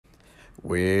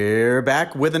We're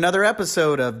back with another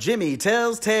episode of Jimmy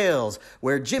Tells Tales,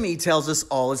 where Jimmy tells us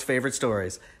all his favorite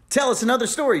stories. Tell us another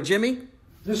story, Jimmy.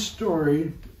 This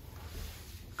story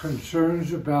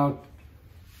concerns about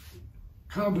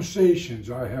conversations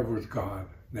I have with God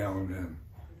now and then.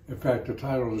 In fact, the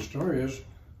title of the story is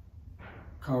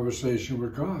Conversation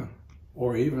with God,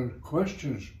 or even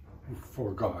Questions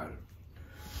for God.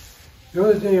 The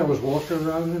other day I was walking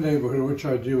around the neighborhood, which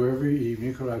I do every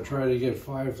evening because I try to get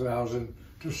 5,000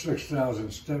 to 6,000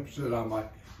 steps in on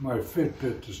my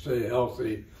Fitbit to stay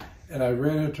healthy. And I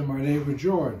ran into my neighbor,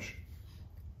 George.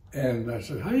 And I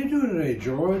said, "How you doing today,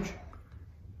 George?"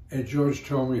 And George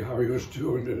told me how he was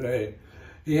doing today.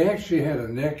 He actually had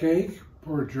a neck ache,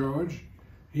 poor George.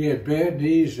 He had bad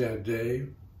knees that day.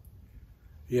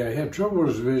 Yeah, he had trouble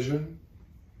with his vision,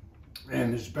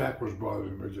 and his back was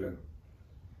bothering him again.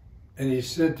 And he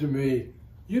said to me,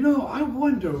 I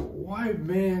wonder why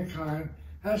mankind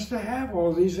has to have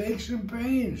all these aches and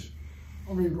pains.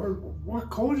 I mean, what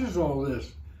causes all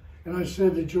this? And I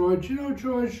said to George,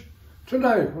 George,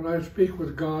 tonight when I speak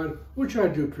with God, which I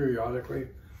do periodically,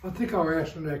 I think I'll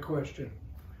ask him that question.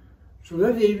 So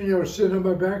that evening I was sitting on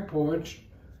my back porch,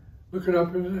 looking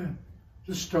up in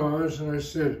the stars, and I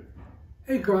said,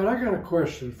 "Hey God, I got a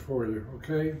question for you,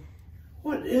 okay?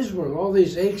 What is with all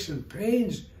these aches and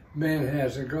pains man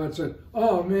has?" And God said,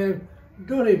 "Oh man,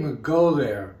 don't even go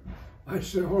there." I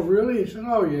said, "Oh really?" He said,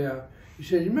 "Oh yeah." He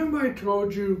said, "You remember I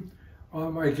told you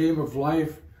on my game of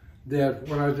life that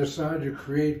when I decided to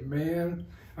create man,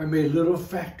 I made little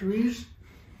factories,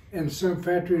 and some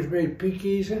factories made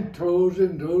pinkies and toes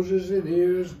and noses and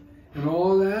ears and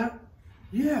all that?"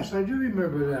 "Yes, I do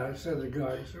remember that," said the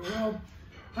guy. He said, "Well,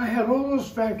 I had all those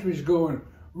factories going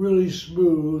really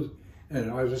smooth,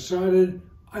 and I decided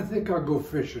I think I'll go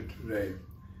fishing today.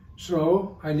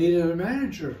 So I needed a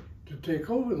manager to take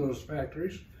over those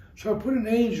factories. So I put an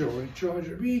angel in charge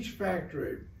of each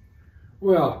factory.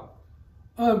 Well,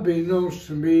 unbeknownst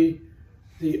to me,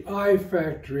 the eye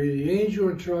factory, the angel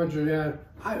in charge of that,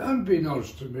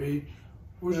 unbeknownst to me,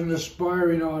 was an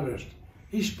aspiring artist.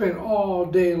 He spent all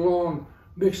day long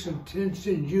mixing tints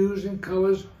and hues and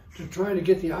colors to try to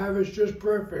get the iris just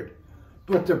perfect.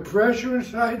 But the pressure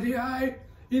inside the eye,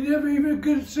 he never even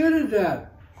considered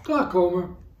that.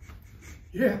 Glaucoma.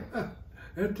 Yeah,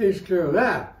 that takes care of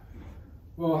that.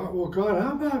 Well, God,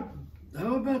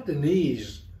 how about the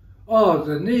knees? Oh,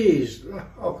 the knees.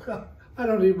 Oh, God, I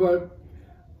don't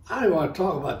want to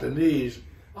talk about the knees.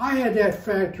 I had that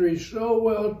factory so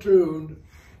well tuned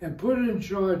and put it in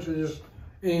charge of this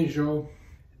angel.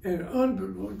 And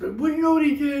well, you know what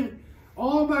he did?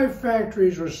 All my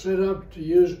factories were set up to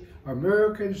use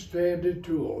American Standard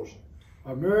tools.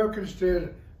 American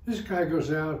Standard. This guy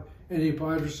goes out and he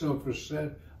buys himself a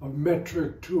set of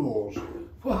metric tools.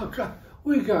 Well, God,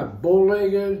 we got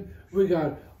bow-legged, we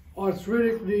got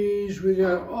arthritic knees, we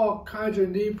got all kinds of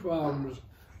knee problems.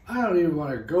 I don't even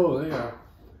want to go there.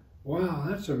 Wow,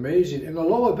 that's amazing. And the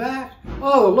lower back?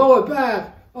 Oh, the lower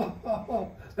back.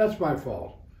 Oh, that's my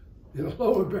fault. The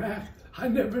lower back. I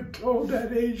never told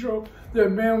that angel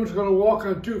that man was going to walk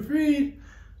on 2 feet.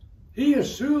 He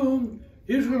assumed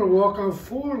he was going to walk on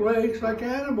 4 legs like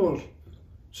animals.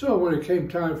 So when it came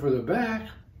time for the back,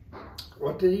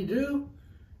 what did he do?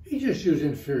 He just used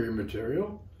inferior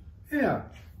material. Yeah,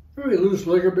 very loose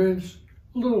ligaments,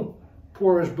 a little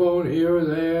porous bone here or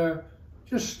there,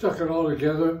 just stuck it all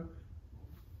together.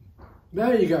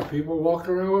 Now you got people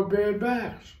walking around with bad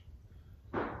backs.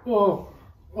 Well,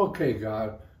 okay,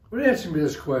 God, but answer me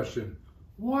this question.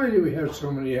 Why do we have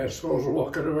so many assholes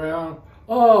walking around?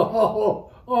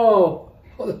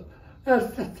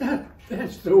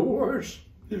 That's the worst.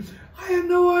 I had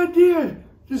no idea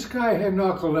this guy had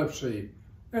narcolepsy.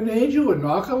 An angel with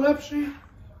narcolepsy?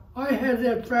 I had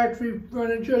that factory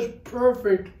running just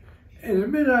perfect, and the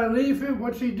minute I leave him,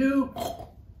 what's he do?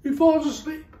 He falls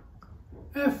asleep.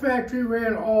 That factory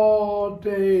ran all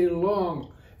day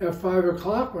long. At 5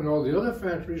 o'clock, when all the other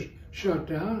factories shut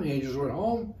down, the angels went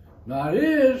home. Not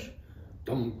his.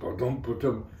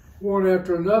 One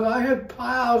after another. I had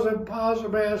piles and piles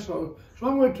of assholes. So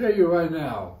I'm going to tell you right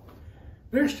now,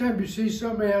 next time you see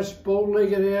some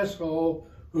bow-legged asshole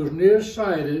who's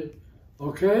nearsighted,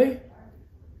 okay,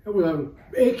 and with an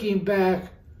aching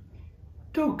back,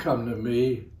 don't come to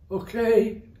me,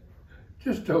 okay?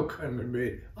 Just don't come to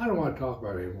me. I don't want to talk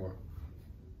about it anymore.